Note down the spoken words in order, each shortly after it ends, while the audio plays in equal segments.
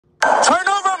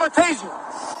I'm gonna tase you.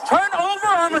 Turn over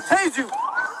or I'm gonna tase you.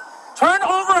 Turn over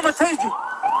or I'm gonna tase you.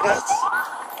 Yes.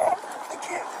 I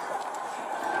can't.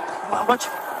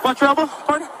 Watch your elbow,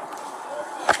 partner.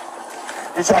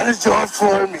 They're trying to George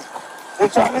Floyd me. They're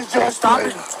trying to George Stop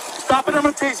Floyd it. me. Stop it or I'm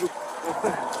gonna tase you.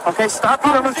 Okay, stop it or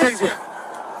I'm gonna tase you.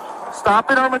 Stop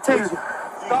it or I'm gonna tase you.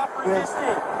 Stop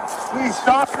resisting. Please.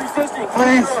 Stop resisting.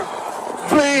 Please.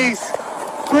 Please.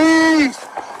 Please.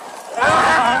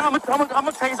 I'm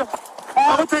gonna tase him.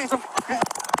 I'm gonna tase him.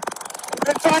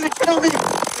 They're trying to kill me.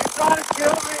 They're trying to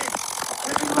kill me.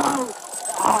 Leave me alone.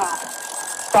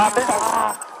 Stop it.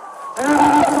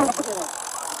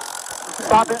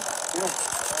 Stop it.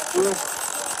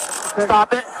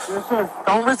 Stop it. Yes, sir.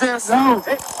 Don't resist. No.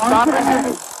 Stop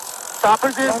resisting. Stop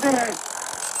resisting. Okay.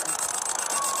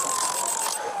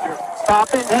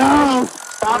 Stop it. Help.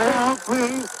 Stop it. Help,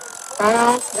 please.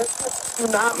 Help. Do not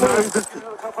I'm not move. resisting.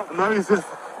 I'm not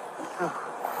resisting.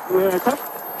 Yeah, come.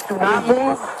 Do not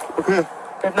move. Okay.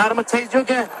 If not, I'm gonna tase you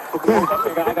again. Okay.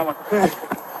 Okay, I got one. Okay.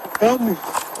 Help me.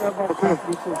 Okay.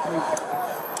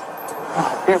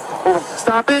 Here, hold on.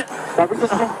 Stop it. Stop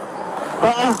resisting.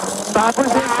 Stop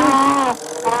resisting.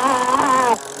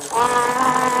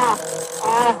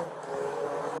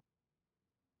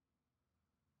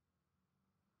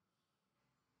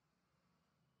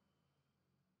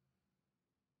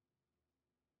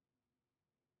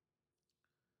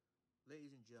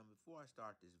 Ladies and gentlemen, before I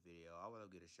start this video, I want to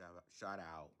get a shout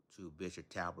out to Bishop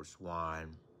Talbert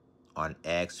Swan on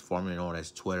X, formerly known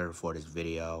as Twitter, for this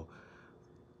video.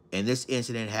 And this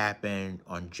incident happened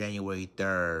on January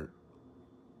 3rd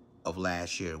of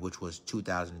last year, which was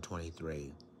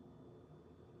 2023.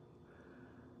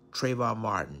 Trayvon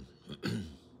Martin,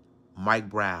 Mike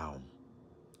Brown,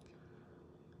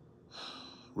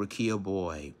 Rakia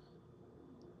Boyd,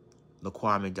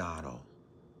 Laquan McDonald,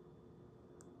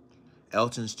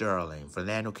 Elton Sterling,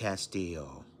 Fernando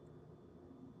Castillo,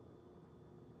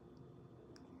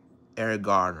 Eric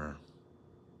Gardner,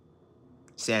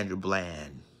 Sandra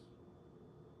Bland,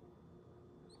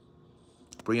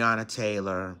 Breonna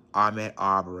Taylor, Ahmaud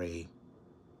Arbery,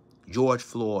 George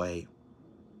Floyd,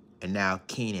 and now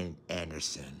Keenan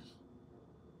Anderson.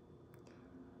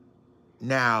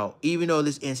 Now, even though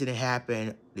this incident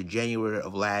happened in January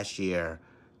of last year,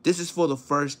 this is for the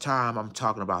first time I'm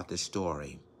talking about this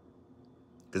story.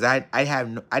 Because I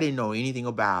didn't know anything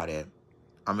about it.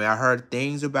 I mean, I heard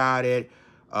things about it,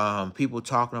 people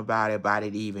talking about it, but I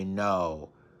didn't even know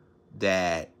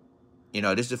that, you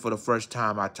know, this is for the first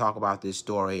time I talk about this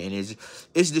story. And it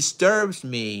disturbs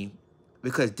me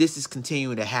because this is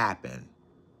continuing to happen.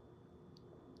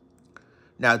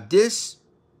 Now, this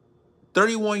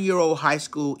 31-year-old high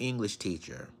school English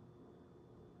teacher,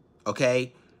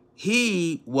 okay,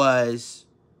 he was,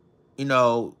 you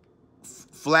know,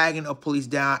 flagging a police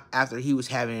down after he was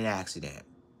having an accident,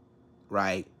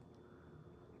 right?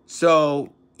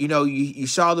 So, you know, you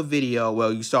saw the video.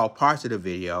 Well, you saw parts of the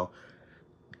video.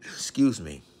 Excuse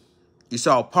me. You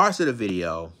saw parts of the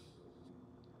video,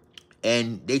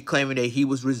 and they claiming that he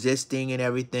was resisting and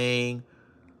everything.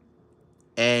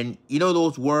 And you know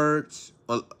those words?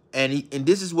 And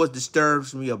this is what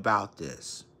disturbs me about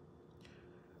this.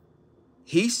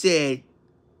 He said,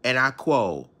 and I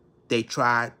quote, "They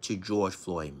tried to George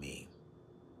Floyd me."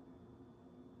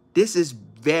 This is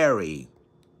very,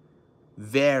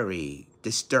 very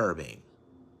disturbing.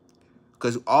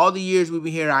 Because all the years we've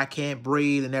been here, I can't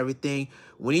breathe and everything.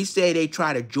 When he said they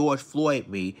tried to George Floyd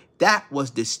me, that was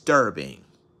disturbing.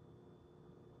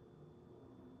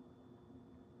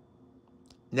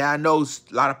 Now, I know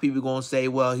a lot of people are going to say,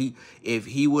 well, if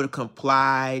he would have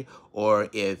complied or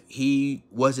if he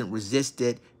wasn't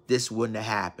resisted, this wouldn't have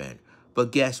happened.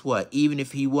 But guess what? Even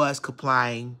if he was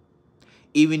complying,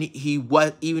 even if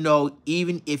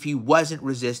he wasn't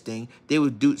resisting, they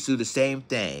would do the same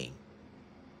thing.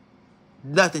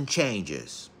 Nothing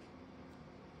changes.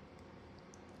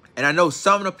 And I know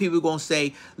some of the people are going to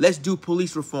say, let's do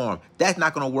police reform. That's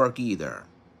not going to work either.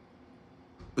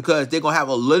 Because they're going to have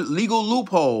a legal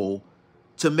loophole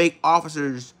to make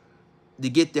officers to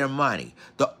get their money.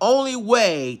 The only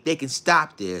way they can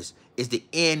stop this is to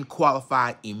end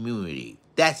qualified immunity.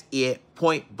 That's it,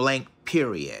 point blank,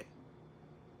 period.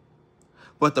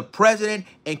 But the president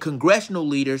and congressional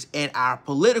leaders and our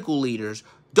political leaders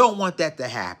don't want that to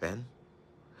happen.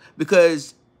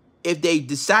 Because if they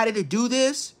decided to do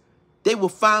this, they will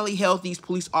finally hold these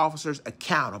police officers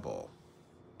accountable.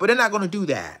 But they're not going to do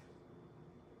that.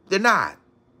 They're not.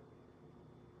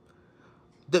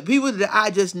 The people that I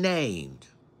just named,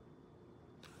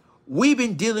 we've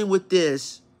been dealing with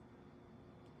this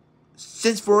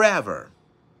since forever.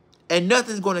 And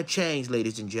nothing's going to change,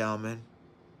 ladies and gentlemen.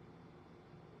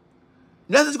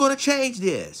 Nothing's going to change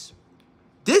this.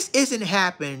 This isn't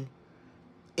happened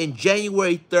in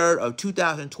January 3rd of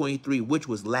 2023, which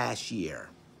was last year.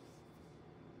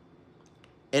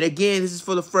 And again, this is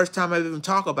for the first time I've even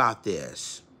talked about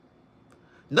this.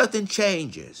 Nothing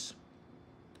changes.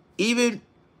 And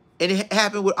it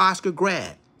happened with Oscar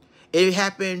Grant. It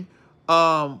happened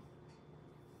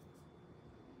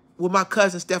with my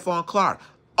cousin, Stephon Clark.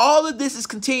 All of this is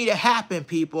continuing to happen,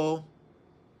 people.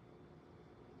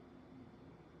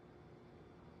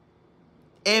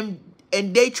 And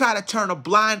they try to turn a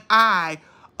blind eye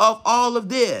of all of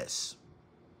this.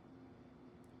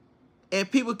 And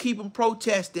people keep on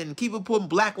protesting, keep on putting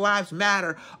Black Lives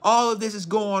Matter. All of this is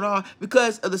going on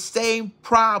because of the same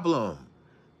problem.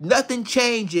 Nothing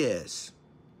changes.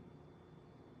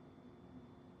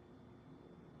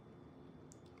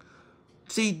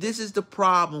 See, this is the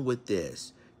problem with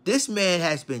this. This man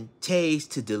has been tased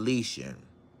to deletion.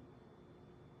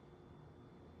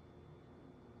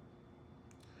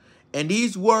 And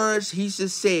these words he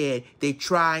just said, they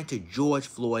trying to George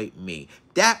Floyd me.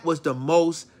 That was the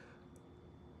most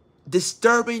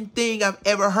disturbing thing I've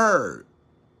ever heard.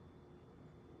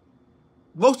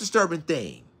 Most disturbing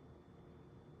thing.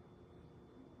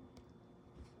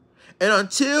 And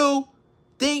until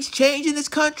things change in this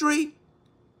country,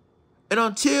 and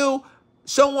until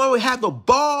someone would have the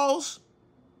balls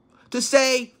to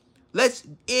say, let's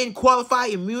end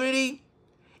qualified immunity,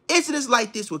 incidents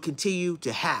like this will continue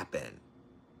to happen.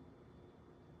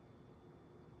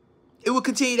 It will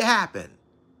continue to happen.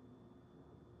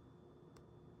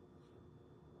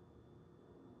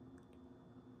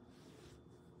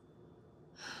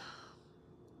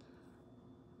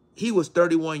 He was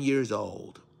 31 years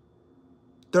old.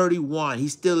 31.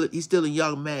 He's still a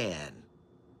young man.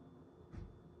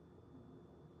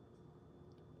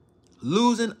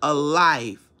 Losing a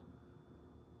life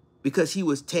because he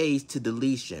was tased to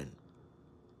deletion.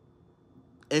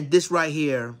 And this right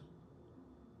here,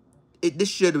 this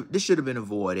should have been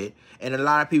avoided. And a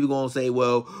lot of people gonna say,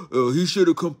 well, he should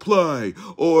have complied,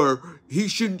 or he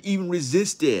shouldn't even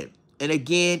resist it. And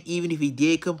again, even if he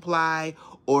did comply,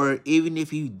 or even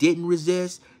if he didn't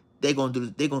resist, they're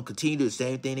gonna continue to do the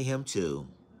same thing to him too.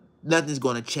 Nothing's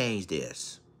gonna change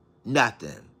this.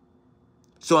 Nothing.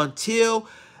 So until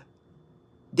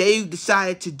they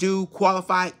decided to do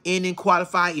ending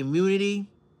qualified immunity,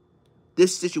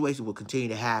 this situation will continue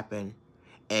to happen,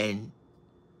 and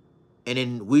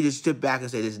then we just sit back and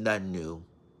say there's nothing new.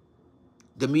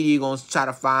 The media gonna try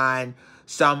to find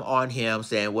some on him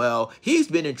saying, well, he's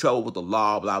been in trouble with the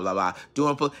law, blah, blah,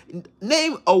 blah.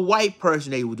 Name a white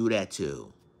person they would do that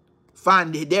to.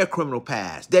 Find their criminal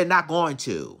past. They're not going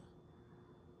to.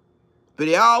 But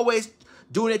they're always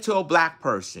doing it to a black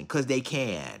person because they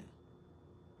can.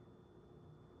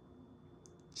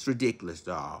 It's ridiculous,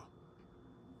 dog.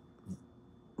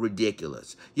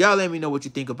 Ridiculous. Y'all let me know what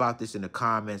you think about this in the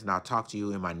comments, and I'll talk to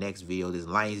you in my next video. This is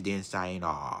Lions Den signing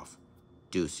off.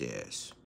 Deuces.